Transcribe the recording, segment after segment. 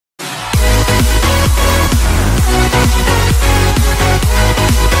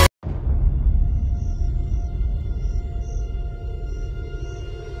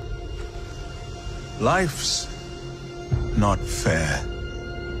Life's not fair,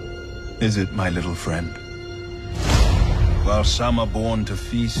 is it, my little friend? While some are born to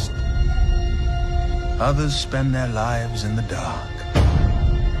feast, others spend their lives in the dark.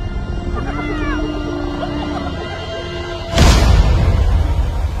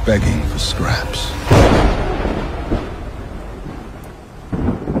 Begging for scraps.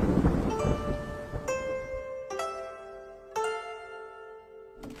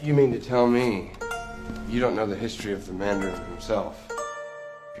 You mean to tell me you don't know the history of the Mandarin himself?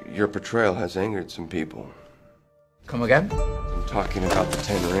 Your portrayal has angered some people. Come again? I'm talking about the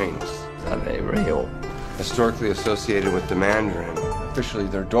Ten Rings. Are they real? Historically associated with the Mandarin. Officially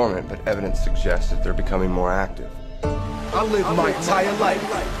they're dormant, but evidence suggests that they're becoming more active. I lived my entire life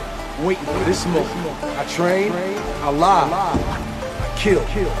waiting for this moment. I train, I lie, I kill,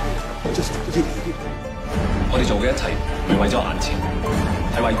 just to get it. 我哋做嘅一切唔係為咗眼前，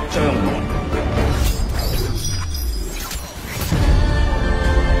係為將來。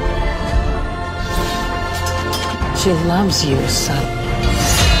She loves you, son.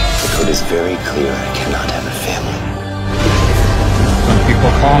 The code is very clear. I cannot have a family. Some people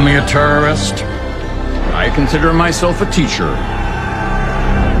call me a terrorist. I consider myself a teacher.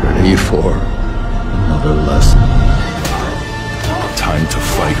 Ready for another lesson. Time to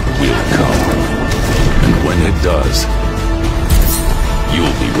fight will come. And when it does,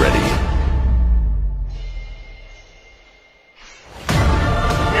 you'll be ready.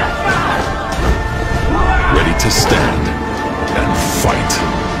 Ready to stand and fight.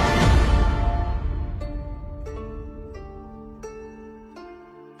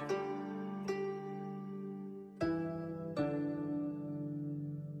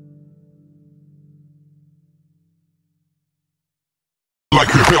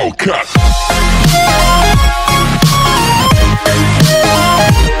 Like a Hellcat.